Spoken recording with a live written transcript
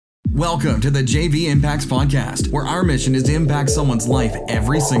Welcome to the JV Impacts Podcast, where our mission is to impact someone's life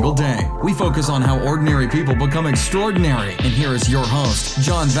every single day. We focus on how ordinary people become extraordinary. And here is your host,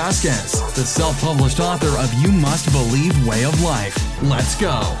 John Vasquez, the self-published author of You Must Believe Way of Life. Let's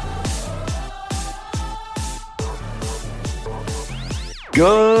go.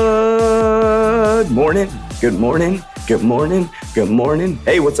 Good morning. Good morning. Good morning. Good morning.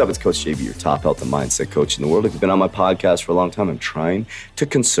 Hey, what's up? It's Coach JV, your top health and mindset coach in the world. If you've been on my podcast for a long time, I'm trying to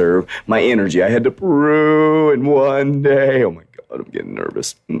conserve my energy. I had to Peru in one day. Oh my God, I'm getting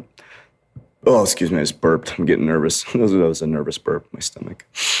nervous. Oh, excuse me, I just burped. I'm getting nervous. That was a nervous burp, my stomach.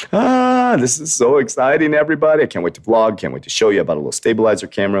 This is so exciting, everybody. I can't wait to vlog. Can't wait to show you about a little stabilizer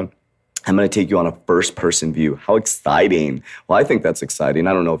camera. I'm going to take you on a first-person view. How exciting. Well, I think that's exciting.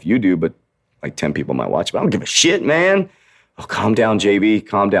 I don't know if you do, but like 10 people might watch, but I don't give a shit, man. Oh, calm down, JB.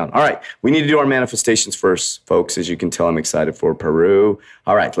 Calm down. All right, we need to do our manifestations first, folks. As you can tell, I'm excited for Peru.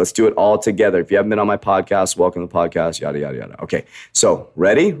 All right, let's do it all together. If you haven't been on my podcast, welcome to the podcast, yada, yada, yada. Okay, so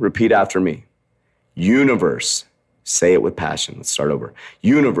ready? Repeat after me. Universe. Say it with passion. Let's start over.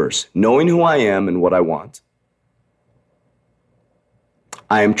 Universe, knowing who I am and what I want.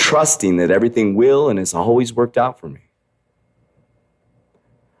 I am trusting that everything will and has always worked out for me.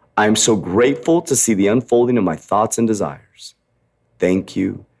 I am so grateful to see the unfolding of my thoughts and desires. Thank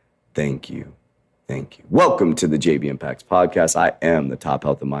you, thank you, thank you. Welcome to the JV Impacts Podcast. I am the top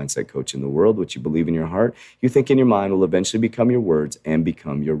health and mindset coach in the world. What you believe in your heart, you think in your mind will eventually become your words and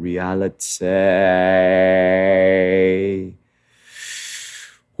become your reality.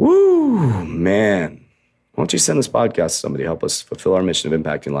 Woo, man. Why don't you send this podcast to somebody? Help us fulfill our mission of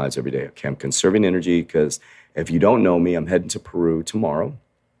impacting lives every day. Okay, I'm conserving energy because if you don't know me, I'm heading to Peru tomorrow.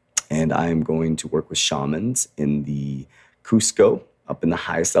 And I am going to work with shamans in the Cusco, up in the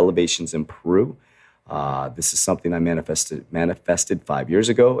highest elevations in Peru. This is something I manifested 5 years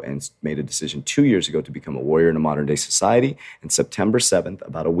ago and made a decision 2 years ago to become a warrior in a modern day society. And September 7th,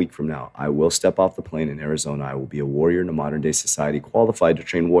 about a week from now, I will step off the plane in Arizona. I will be a warrior in a modern day society, qualified to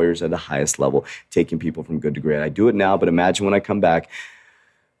train warriors at the highest level, taking people from good to great. I do it now, but imagine when I come back,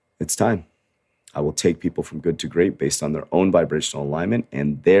 it's time. I will take people from good to great based on their own vibrational alignment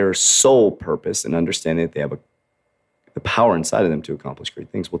and their sole purpose and understanding that they have the power inside of them to accomplish great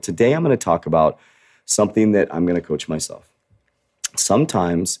things. Well, today I'm going to talk about something that I'm going to coach myself.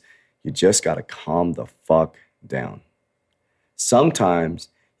 Sometimes you just got to calm the fuck down. Sometimes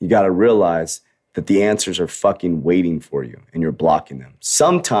you got to realize that the answers are fucking waiting for you and you're blocking them.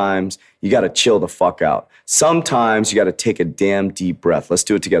 Sometimes you got to chill the fuck out. Sometimes you got to take a damn deep breath. Let's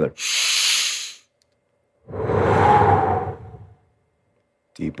do it together.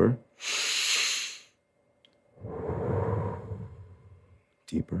 Deeper.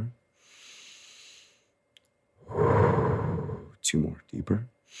 Deeper. Two more. Deeper.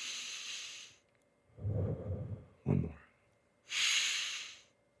 One more.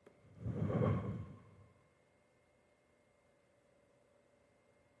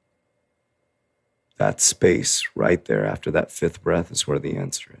 That space right there after that fifth breath is where the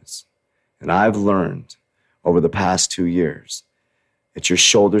answer is. And I've learned over the past 2 years that your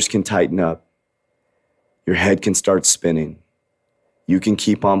shoulders can tighten up, your head can start spinning, you can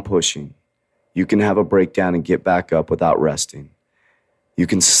keep on pushing, you can have a breakdown and get back up without resting, you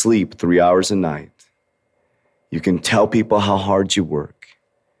can sleep 3 hours a night, you can tell people how hard you work,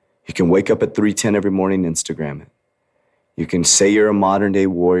 you can wake up at 3:10 every morning and Instagram it, you can say you're a modern day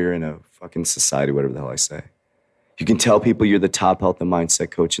warrior in a fucking society, whatever the hell I say, you can tell people you're the top health and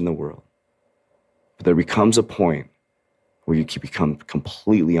mindset coach in the world. But there becomes a point where you can become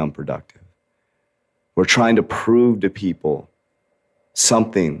completely unproductive. We're trying to prove to people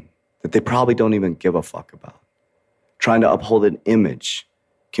something that they probably don't even give a fuck about. Trying to uphold an image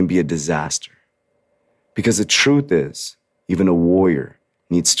can be a disaster. Because the truth is, even a warrior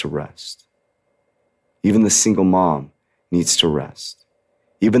needs to rest. Even the single mom needs to rest.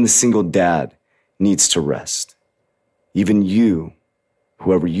 Even the single dad needs to rest. Even you,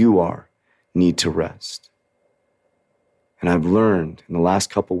 whoever you are, need to rest. And I've learned in the last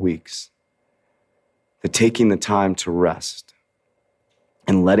couple weeks that taking the time to rest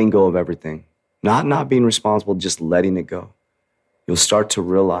and letting go of everything, not being responsible, just letting it go, you'll start to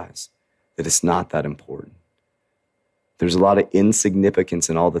realize that it's not that important. There's a lot of insignificance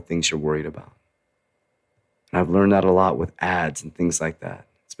in all the things you're worried about. And I've learned that a lot with ads and things like that.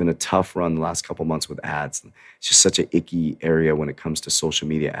 It's been a tough run the last couple months with ads. It's just such an icky area when it comes to social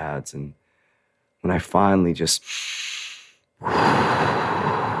media ads. And when I finally just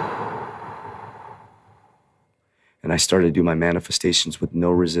and I started to do my manifestations with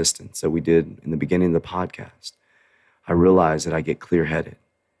no resistance that we did in the beginning of the podcast, I realized that I get clear-headed.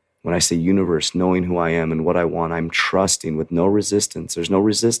 When I say universe, knowing who I am and what I want, I'm trusting with no resistance. There's no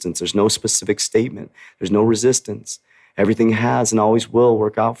resistance. There's no specific statement. There's no resistance. Everything has and always will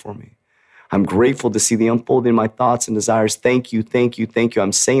work out for me. I'm grateful to see the unfolding of my thoughts and desires. Thank you, thank you, thank you.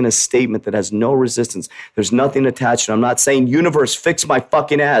 I'm saying a statement that has no resistance. There's nothing attached to it. I'm not saying, universe, fix my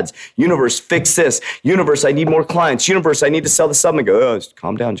fucking ads. Universe, fix this. Universe, I need more clients. Universe, I need to sell the supplement. Go,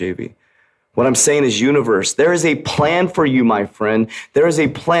 calm down, JV. What I'm saying is, universe, there is a plan for you, my friend. There is a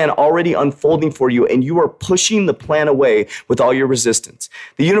plan already unfolding for you, and you are pushing the plan away with all your resistance.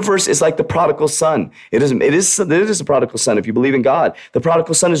 The universe is like the prodigal son. It is a prodigal son if you believe in God. The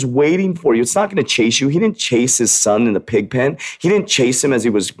prodigal son is waiting for you. It's not going to chase you. He didn't chase his son in the pig pen. He didn't chase him as he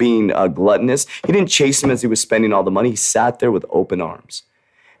was being gluttonous. He didn't chase him as he was spending all the money. He sat there with open arms.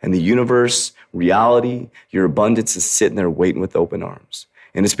 And the universe, reality, your abundance is sitting there waiting with open arms.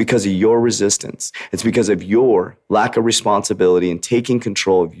 And it's because of your resistance. It's because of your lack of responsibility and taking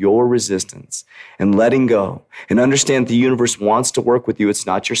control of your resistance and letting go and understand the universe wants to work with you. It's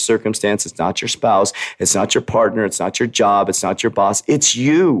not your circumstance. It's not your spouse. It's not your partner. It's not your job. It's not your boss. It's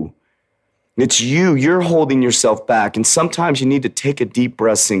you. It's you. You're holding yourself back. And sometimes you need to take a deep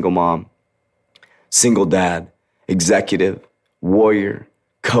breath, single mom, single dad, executive, warrior,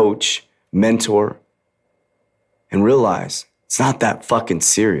 coach, mentor, and realize it's not that fucking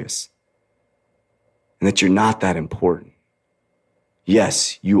serious, and that you're not that important.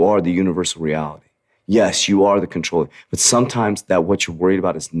 Yes, you are the universal reality. Yes, you are the controller, but sometimes that what you're worried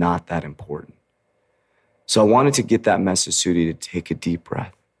about is not that important. So I wanted to get that message to you to take a deep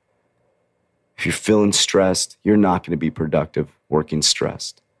breath. If you're feeling stressed, you're not going to be productive working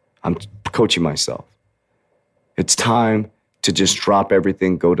stressed. I'm coaching myself. It's time to just drop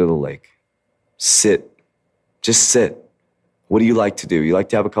everything, go to the lake. Sit. Just sit. What do you like to do? You like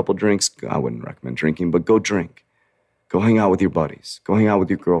to have a couple drinks? I wouldn't recommend drinking, but go drink. Go hang out with your buddies. Go hang out with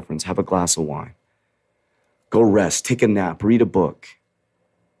your girlfriends. Have a glass of wine. Go rest. Take a nap. Read a book.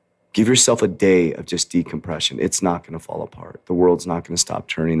 Give yourself a day of just decompression. It's not going to fall apart. The world's not going to stop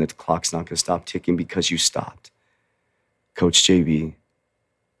turning. The clock's not going to stop ticking because you stopped. Coach JV,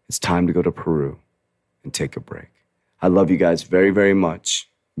 it's time to go to Peru and take a break. I love you guys very, very much.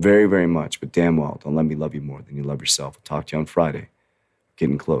 Very, very much, but damn well, don't let me love you more than you love yourself. I'll talk to you on Friday.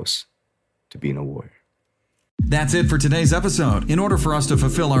 Getting close to being a warrior. That's it for today's episode. In order for us to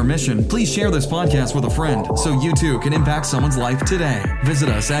fulfill our mission, please share this podcast with a friend so you too can impact someone's life today. Visit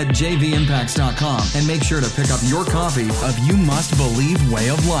us at jvimpacts.com and make sure to pick up your copy of You Must Believe Way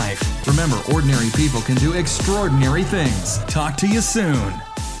of Life. Remember, ordinary people can do extraordinary things. Talk to you soon.